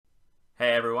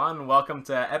Hey everyone, welcome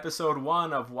to episode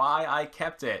 1 of Why I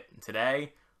Kept It.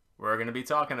 Today, we're going to be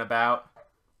talking about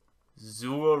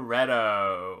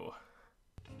Zooloretto.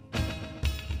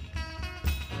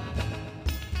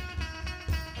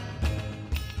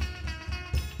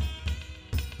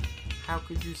 How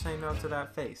could you say no to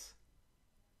that face?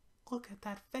 Look at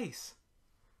that face.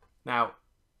 Now,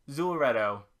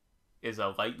 Zooloretto is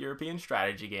a light European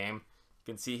strategy game.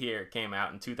 You can see here it came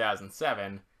out in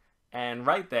 2007, and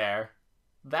right there,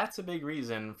 that's a big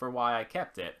reason for why I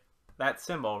kept it. That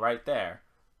symbol right there.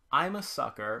 I'm a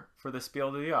sucker for the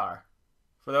Spiel des Jahres.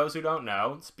 For those who don't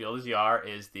know, Spiel des Jahres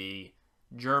is the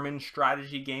German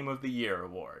Strategy Game of the Year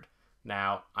award.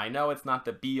 Now, I know it's not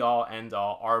the be-all,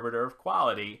 end-all arbiter of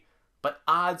quality, but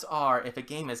odds are if a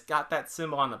game has got that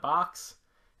symbol on the box,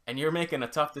 and you're making a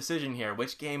tough decision here,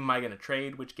 which game am I going to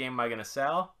trade, which game am I going to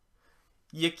sell,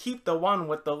 you keep the one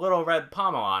with the little red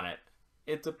pommel on it.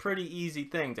 It's a pretty easy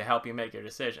thing to help you make your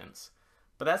decisions.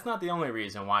 But that's not the only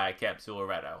reason why I kept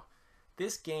Zooloretto.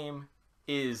 This game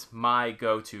is my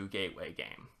go-to gateway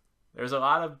game. There's a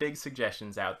lot of big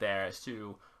suggestions out there as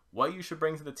to what you should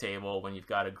bring to the table when you've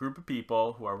got a group of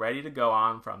people who are ready to go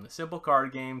on from the simple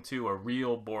card game to a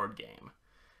real board game.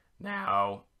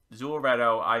 Now,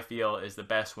 Zooloretto, I feel, is the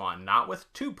best one. Not with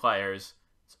 2 players.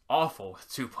 It's awful with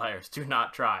 2 players. Do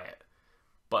not try it.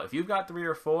 But if you've got 3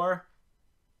 or 4,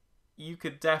 you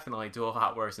could definitely do a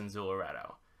lot worse in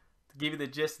Zooloretto. To give you the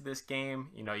gist of this game,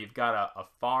 you've got a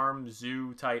farm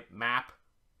zoo type map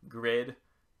grid,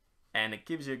 and it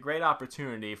gives you a great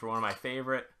opportunity for one of my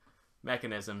favorite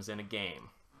mechanisms in a game.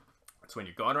 It's when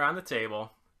you're going around the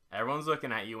table, everyone's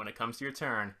looking at you when it comes to your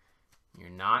turn,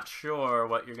 you're not sure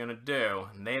what you're going to do,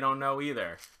 and they don't know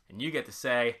either, and you get to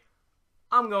say,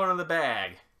 I'm going to the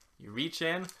bag. You reach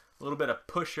in, a little bit of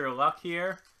push your luck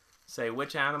here, say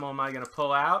which animal am I going to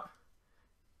pull out,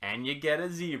 and you get a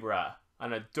zebra,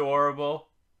 an adorable,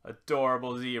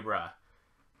 adorable zebra.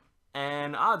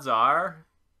 And odds are,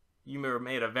 you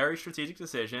made a very strategic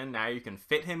decision. Now you can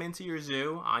fit him into your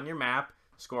zoo on your map,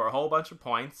 score a whole bunch of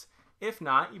points. If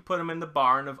not, you put him in the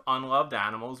barn of unloved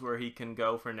animals where he can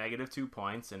go for -2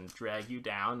 points and drag you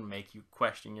down and make you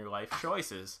question your life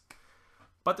choices.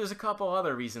 But there's a couple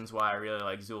other reasons why I really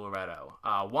like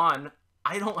Zooloretto. One,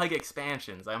 I don't like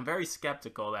expansions. I'm very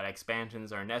skeptical that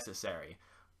expansions are necessary.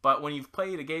 But when you've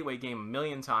played a gateway game a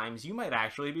million times, you might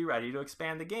actually be ready to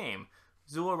expand the game.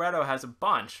 Zooloretto has a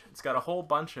bunch. It's got a whole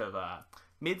bunch of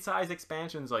mid-sized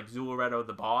expansions like Zooloretto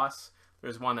the Boss.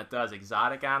 There's one that does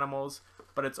exotic animals,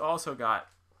 but it's also got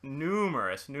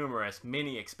numerous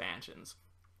mini expansions.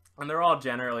 And they're all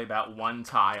generally about 1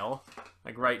 tile.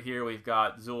 Like right here we've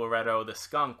got Zooloretto the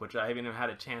Skunk, which I haven't even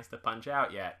had a chance to punch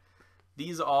out yet.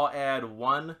 These all add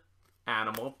 1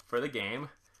 animal for the game,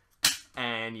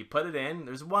 and you put it in.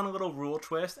 There's one little rule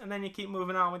twist, and then you keep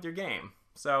moving on with your game.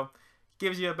 So it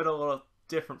gives you a little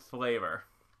different flavor.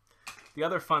 The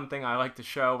other fun thing I like to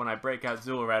show when I break out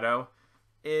Zooloretto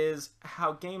is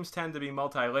how games tend to be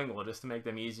multilingual just to make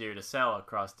them easier to sell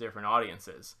across different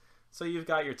audiences. So you've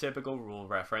got your typical rule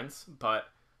reference, but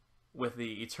with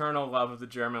the eternal love of the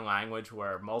German language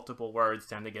where multiple words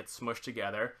tend to get smushed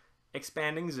together,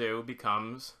 expanding zoo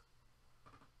becomes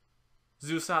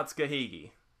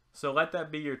Zusatzgehege. So let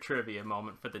that be your trivia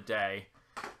moment for the day.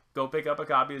 Go pick up a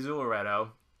copy of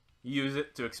Zooloretto, use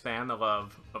it to expand the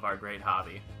love of our great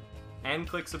hobby, and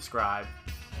click subscribe,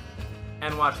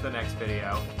 and watch the next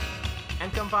video,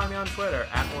 and come find me on Twitter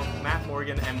at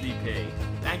MattMorganMDP.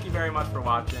 Thank you very much for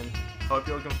watching. Hope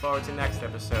you're looking forward to next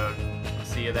episode. I'll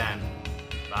see you then.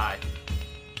 Bye.